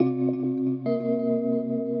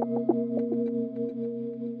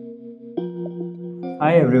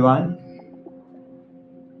Hi everyone.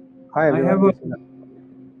 Hi I everyone, have a this is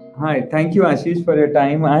hi. Thank you, Ashish, for your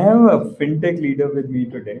time. I have a fintech leader with me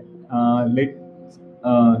today. Let's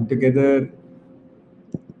together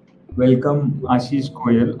welcome Ashish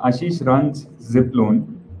Koyal. Ashish runs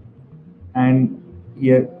Ziploan, and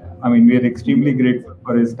yeah, I mean we are extremely grateful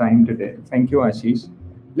for his time today. Thank you, Ashish.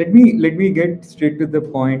 Let me get straight to the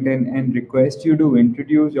point and request you to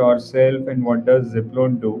introduce yourself and what does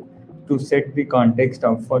Ziploan do to set the context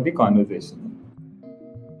up for the conversation.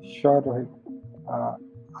 Sure Rohit.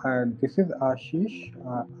 Uh, this is Ashish.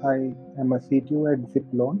 I am a CTO at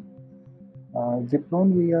Ziploan.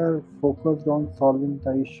 Ziploan, we are focused on solving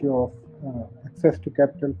the issue of access to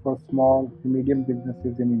capital for small to medium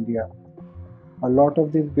businesses in India. A lot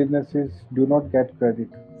of these businesses do not get credit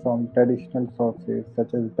from traditional sources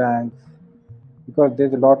such as banks because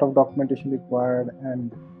there's a lot of documentation required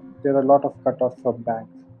and there are a lot of cutoffs of banks.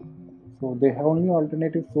 So the only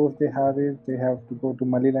alternative source they have is they have to go to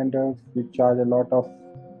money lenders which charge a lot of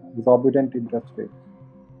exorbitant interest rates.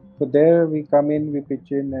 So there we come in, we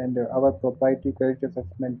pitch in, and our proprietary credit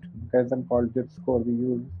assessment mechanism called DIP score we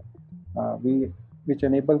use, we which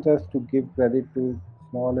enables us to give credit to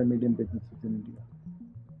small and medium businesses in India.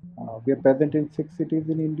 We are present in 6 cities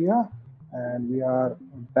in India, and we are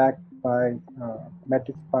backed by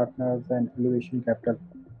Matrix Partners and Elevation Capital,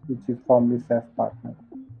 which is formerly SAF Partners.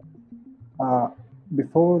 Uh,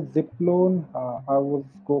 Before Ziploan, I was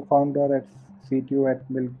co-founder at CTO at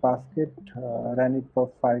Milk Basket, ran it for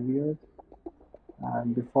 5 years,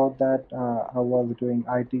 and before that, I was doing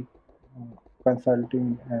IT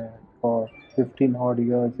consulting for 15 odd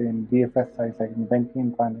years in BFSI segment, banking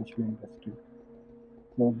and financial industry.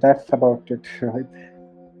 So that's about it, right?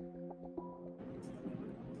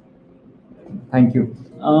 Thank you.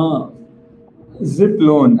 Zip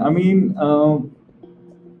loan.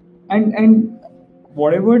 And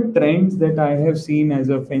whatever trends that I have seen as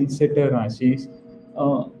a fence sitter, Ashish,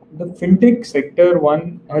 the fintech sector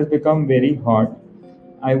one has become very hot.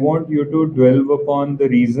 I want you to delve upon the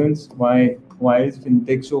reasons why is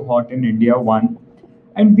fintech so hot in India. One,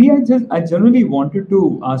 and B, I generally wanted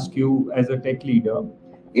to ask you as a tech leader,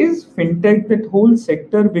 is fintech that whole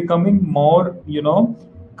sector becoming more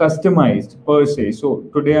customized per se? So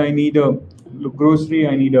today I need a grocery,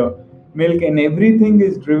 I need a milk, and everything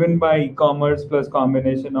is driven by e-commerce plus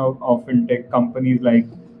combination of fintech companies like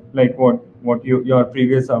your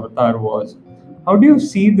previous avatar was. How do you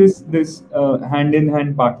see this hand in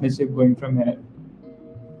hand partnership going from here?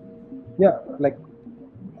 Yeah, like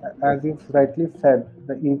as you've rightly said,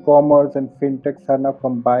 the e-commerce and fintechs are now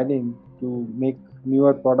combining to make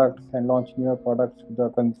newer products and launch newer products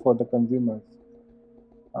to for the consumers.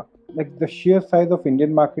 Uh, like the sheer size of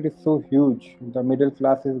Indian market is so huge. The middle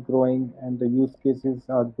class is growing and the use cases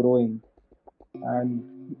are growing. And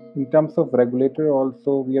in terms of regulator,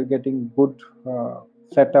 also we are getting good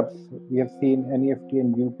setups. We have seen NEFT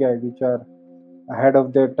and UPI, which are ahead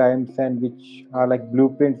of their times and which are like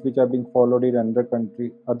blueprints which are being followed in other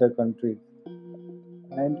countries.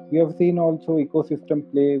 And we have seen also ecosystem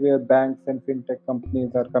play where banks and fintech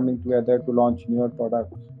companies are coming together to launch newer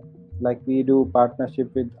products. Like we do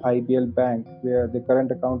partnership with IBL Bank, where the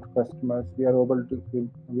current account customers we are able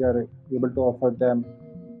to offer them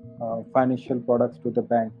financial products to the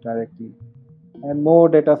bank directly. And more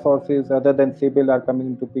data sources other than CIBIL are coming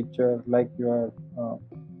into picture, like your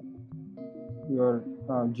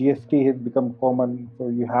GST has become common, so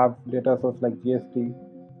you have data source like GST.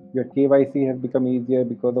 Your KYC has become easier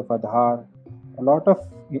because of Aadhaar. A lot of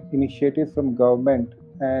initiatives from government,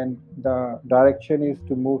 and the direction is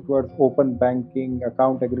to move towards open banking,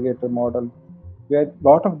 account aggregator model, where a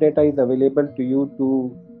lot of data is available to you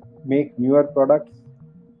to make newer products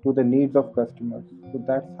to the needs of customers. So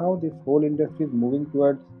that's how this whole industry is moving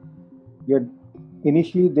towards. Your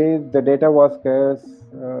initially the data was scarce.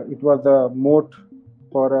 It was a moat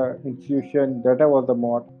for an institution. Data was the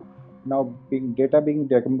moat. Now being data being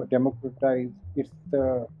democratized, it's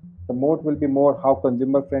the moat will be more how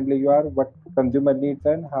consumer friendly you are, what consumer needs,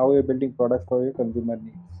 and how you're building products for your consumer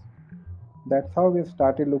needs. That's how we've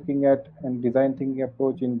started looking at and design thinking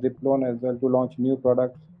approach in Ziploan as well to launch new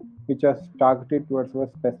products which are targeted towards our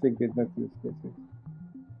specific business use cases.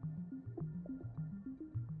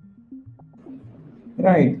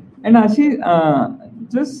 Right. And Ashish,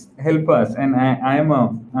 just help us. And I'm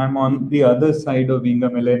on the other side of being a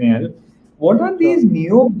millennial. What are Sure. these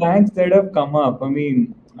neo banks that have come up? I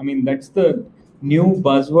mean that's the new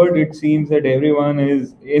buzzword. It seems that everyone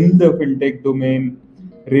is in the fintech domain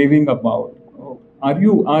raving about.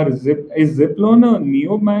 Is Ziploan a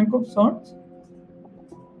neo bank of sorts?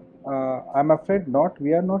 I'm afraid not.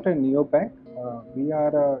 We are not a neobank. We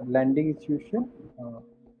are a lending institution. Uh,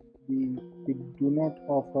 we do not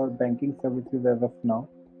offer banking services as of now.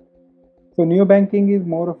 So neo banking is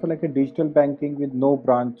more of like a digital banking with no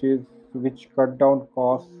branches, which cut down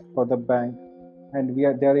costs for the bank, and they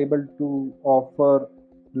are able to offer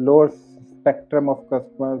lower spectrum of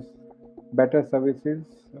customers, better services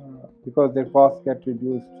because their costs get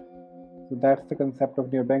reduced. So that's the concept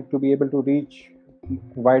of neo bank, to be able to reach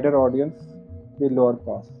wider audience with lower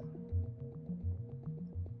costs.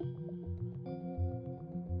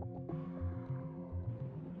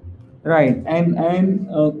 Right, and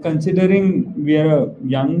considering we are a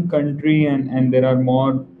young country and there are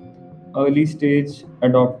more early stage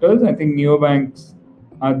adopters, I think neobanks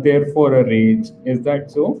are there for a range. Is that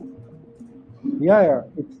so? Yeah,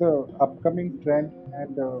 it's a upcoming trend,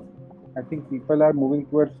 and I think people are moving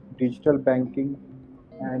towards digital banking.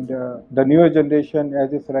 And the newer generation,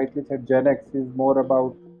 as is rightly said, Gen X is more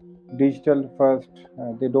about digital first.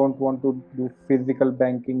 They don't want to do physical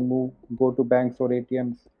banking, go to banks or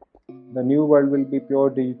ATMs. The new world will be pure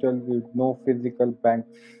digital with no physical banks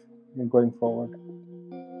going forward.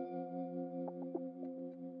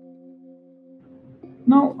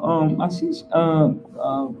 Now, Ashish,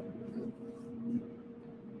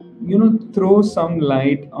 throw some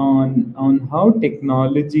light on how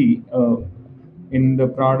technology in the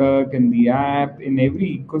product, in the app, in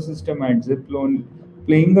every ecosystem at Ziploan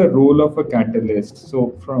playing a role of a catalyst.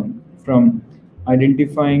 So from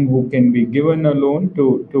identifying who can be given a loan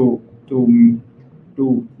to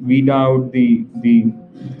weed out the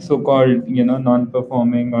so-called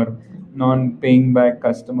non-performing or non-paying back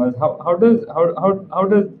customers. How does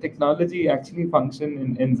technology actually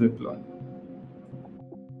function in Ziploan?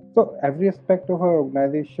 So every aspect of our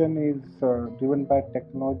organization is driven by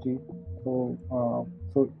technology. So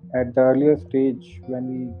at the earlier stage, when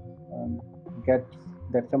we get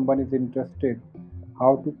that someone is interested,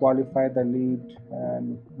 how to qualify the lead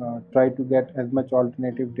and try to get as much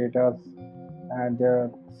alternative data and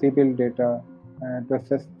their CIBIL data and to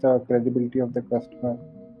assess the credibility of the customer.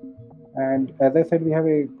 And as I said, we have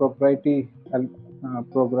a proprietary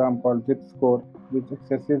program called Zip Score, which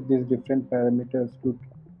assesses these different parameters to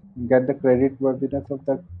get the credit worthiness of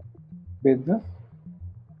the business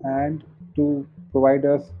and to provide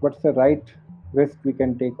us what's the right risk we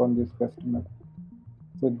can take on this customer.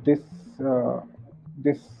 So uh,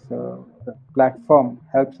 this platform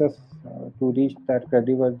helps us to reach that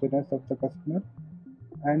creditworthiness of the customer.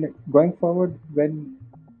 And going forward, when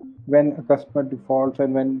a customer defaults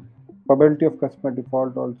and when probability of customer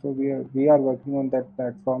default also, we are working on that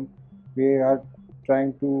platform. We are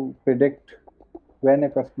trying to predict when a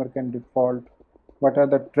customer can default, what are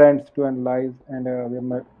the trends to analyze, and we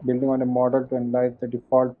are building on a model to analyze the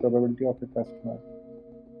default probability of a customer.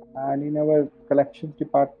 And in our collections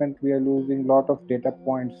department, we are losing lot of data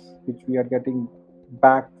points which we are getting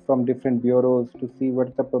back from different bureaus to see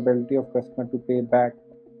what's the probability of customer to pay back,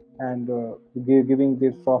 and giving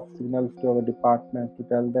these soft signals to our departments to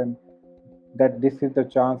tell them that this is the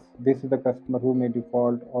chance, this is the customer who may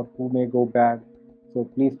default or who may go bad. So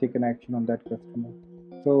please take an action on that customer.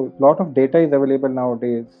 So lot of data is available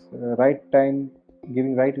nowadays. Right time,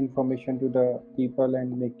 giving right information to the people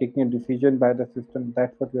and taking a decision by the system.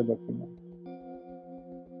 That's what we are working on.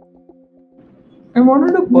 I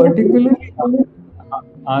wanted to particularly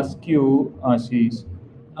ask you, Ashish,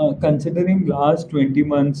 considering last 20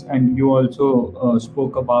 months, and you also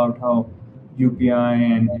spoke about how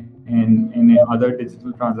UPI and other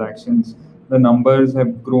digital transactions, the numbers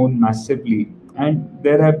have grown massively, and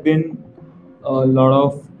there have been a lot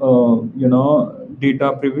of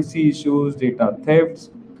data privacy issues, data thefts,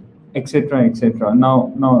 etc., etc.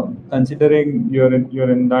 Now, considering you're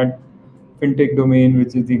in that fintech domain,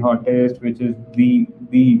 which is the hottest, which is the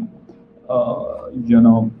uh, you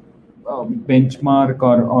know benchmark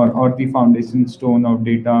or the foundation stone of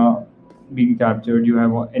data being captured. You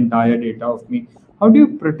have entire data of me. How do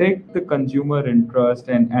you protect the consumer interest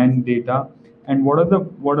and data? And what are the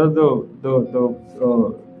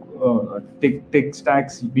tech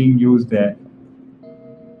stacks being used there?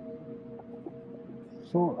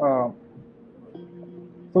 So,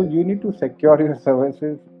 so you need to secure your servers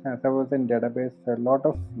and database. There are a lot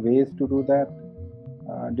of ways to do that,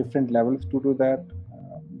 different levels to do that.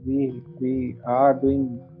 We are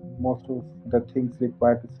doing most of the things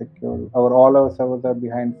required to secure. All our servers are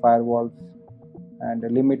behind firewalls, and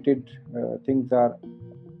limited things are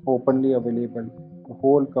openly available. The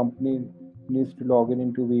whole company needs to log in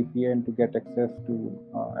into VPN to get access to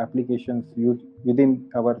applications used within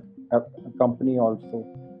our uh, company also.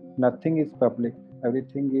 Nothing is public.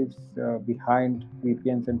 Everything is behind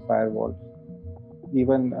VPNs and firewalls.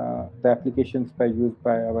 even the applications by used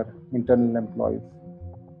by our internal employees.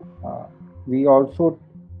 Uh, we also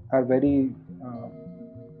are very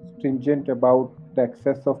stringent about the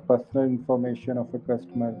access of personal information of a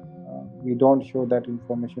customer. We don't show that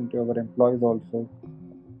information to our employees also.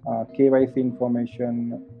 KYC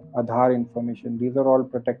information, Aadhaar information, these are all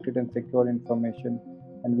protected and secure information,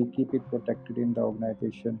 and we keep it protected in the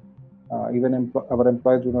organization. Even our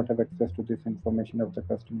employees do not have access to this information of the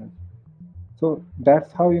customers. So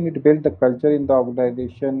that's how you need to build the culture in the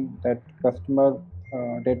organization, that customer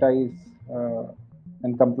data is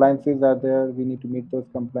and compliances are there. We need to meet those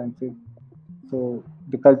compliances. So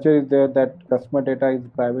the culture is there that customer data is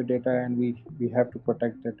private data, and we have to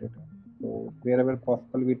protect that data. So wherever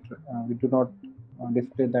possible, we do not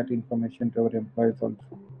display that information to our employees also.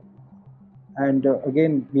 And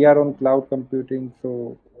again, we are on cloud computing,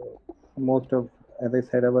 so most of, as I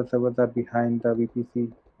said, our servers are behind the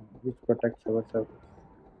VPC, which protects our servers.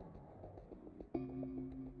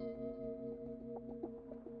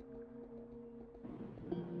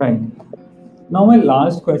 Right. Now, my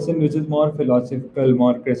last question, which is more philosophical,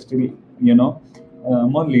 more crystal, you know,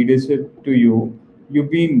 more leadership to you. You've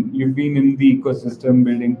been in the ecosystem,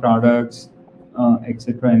 building products,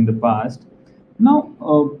 etc. in the past. Now,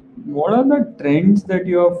 what are the trends that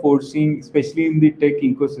you are foreseeing, especially in the tech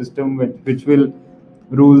ecosystem, which will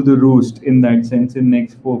rule the roost in that sense in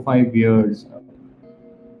next 4 5 years?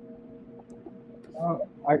 Uh,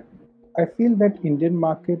 I I feel that Indian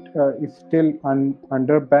market is still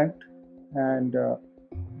underbanked, and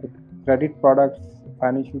the credit products,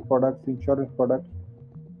 financial products, insurance products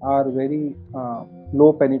are very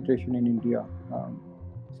low penetration in India.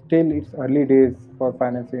 Still, it's early days for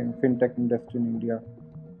finance and fintech industry in India,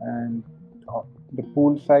 and uh, the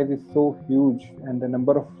pool size is so huge, and the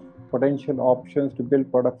number of potential options to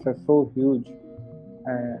build products are so huge,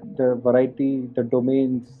 and the variety, the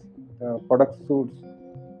domains, the product suits.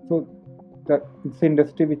 So it's an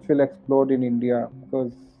industry which will explode in India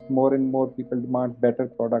because more and more people demand better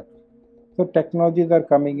products. So technologies are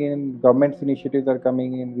coming in, government's initiatives are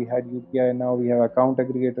coming in. We had UPI, now we have account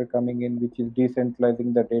aggregator coming in, which is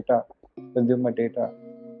decentralizing the data, consumer data,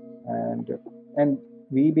 and and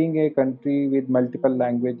we being a country with multiple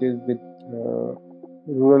languages, with uh,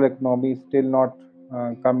 rural economy still not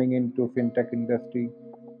coming into fintech industry.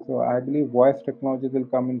 So I believe voice technologies will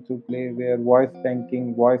come into play, where voice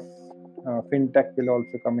banking, voice fintech will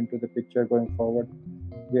also come into the picture going forward,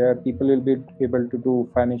 where people will be able to do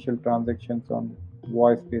financial transactions on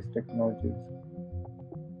voice based technologies.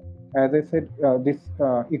 As I said, this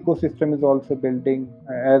ecosystem is also building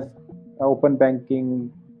as open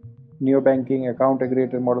banking, neo-banking, account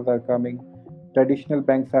aggregator models are coming. Traditional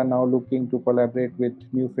banks are now looking to collaborate with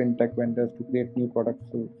new fintech vendors to create new product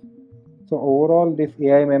suites. So overall, this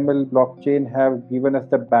AI ML blockchain have given us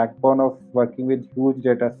the backbone of working with huge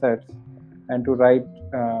data sets, and to write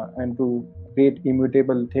and to create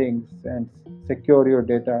immutable things and secure your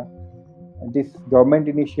data. And these government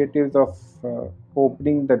initiatives of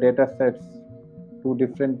opening the data sets to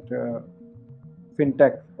different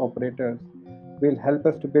fintech operators will help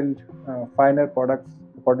us to build finer products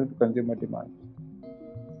according to consumer demand.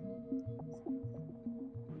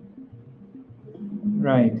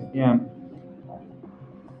 Right. Yeah.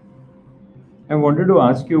 I wanted to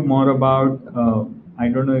ask you more about. I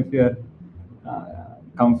don't know if you're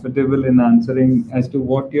comfortable in answering as to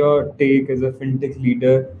what your take as a fintech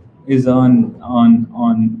leader is on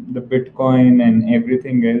the Bitcoin and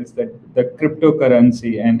everything else, that the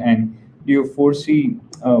cryptocurrency, and do you foresee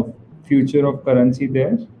a future of currency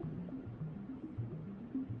there?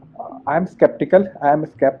 I'm skeptical. I'm a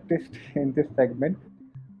skeptic in this segment.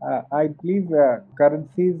 I believe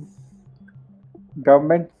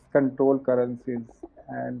governments control currencies,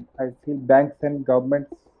 and I feel banks and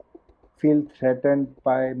governments feel threatened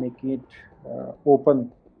by making it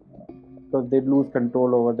open, because they lose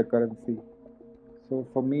control over the currency. So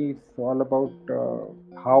for me, it's all about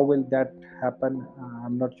how will that happen.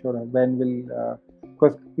 I'm not sure when will,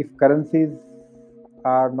 because if currencies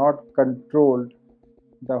are not controlled,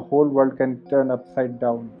 the whole world can turn upside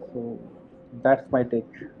down. So that's my take.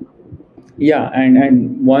 Yeah,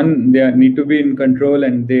 and one, they need to be in control,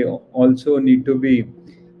 and they also need to be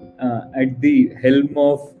at the helm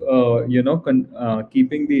of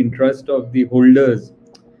keeping the interest of the holders,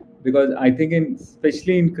 because I think in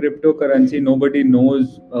especially in cryptocurrency nobody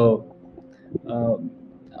knows uh,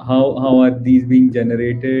 how are these being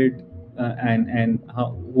generated, and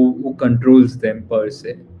who controls them per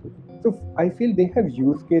se. So I feel they have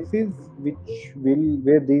use cases which will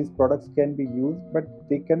where these products can be used, but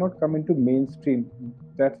they cannot come into mainstream.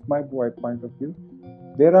 That's my point of view.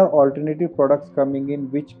 there are alternative products coming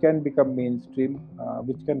in which can become mainstream,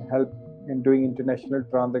 which can help in doing international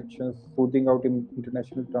transactions, smoothing out in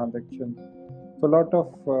international transactions. So a lot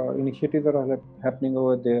of initiatives are happening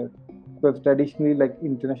over there, because traditionally, like,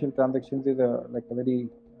 international transactions is a like a very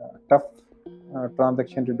tough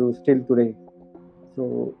transaction to do still today.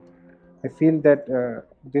 So I feel that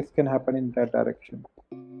this can happen in that direction.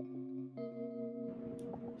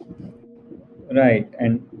 Right.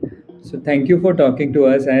 And so thank you for talking to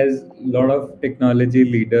us. As a lot of technology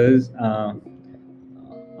leaders,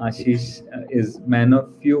 Ashish is man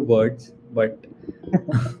of few words, but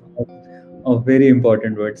of very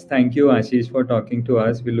important words. Thank you, Ashish, for talking to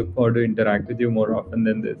us. We look forward to interact with you more often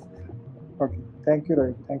than this. Okay, thank you,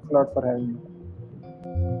 Rohit. Thanks a lot for having me.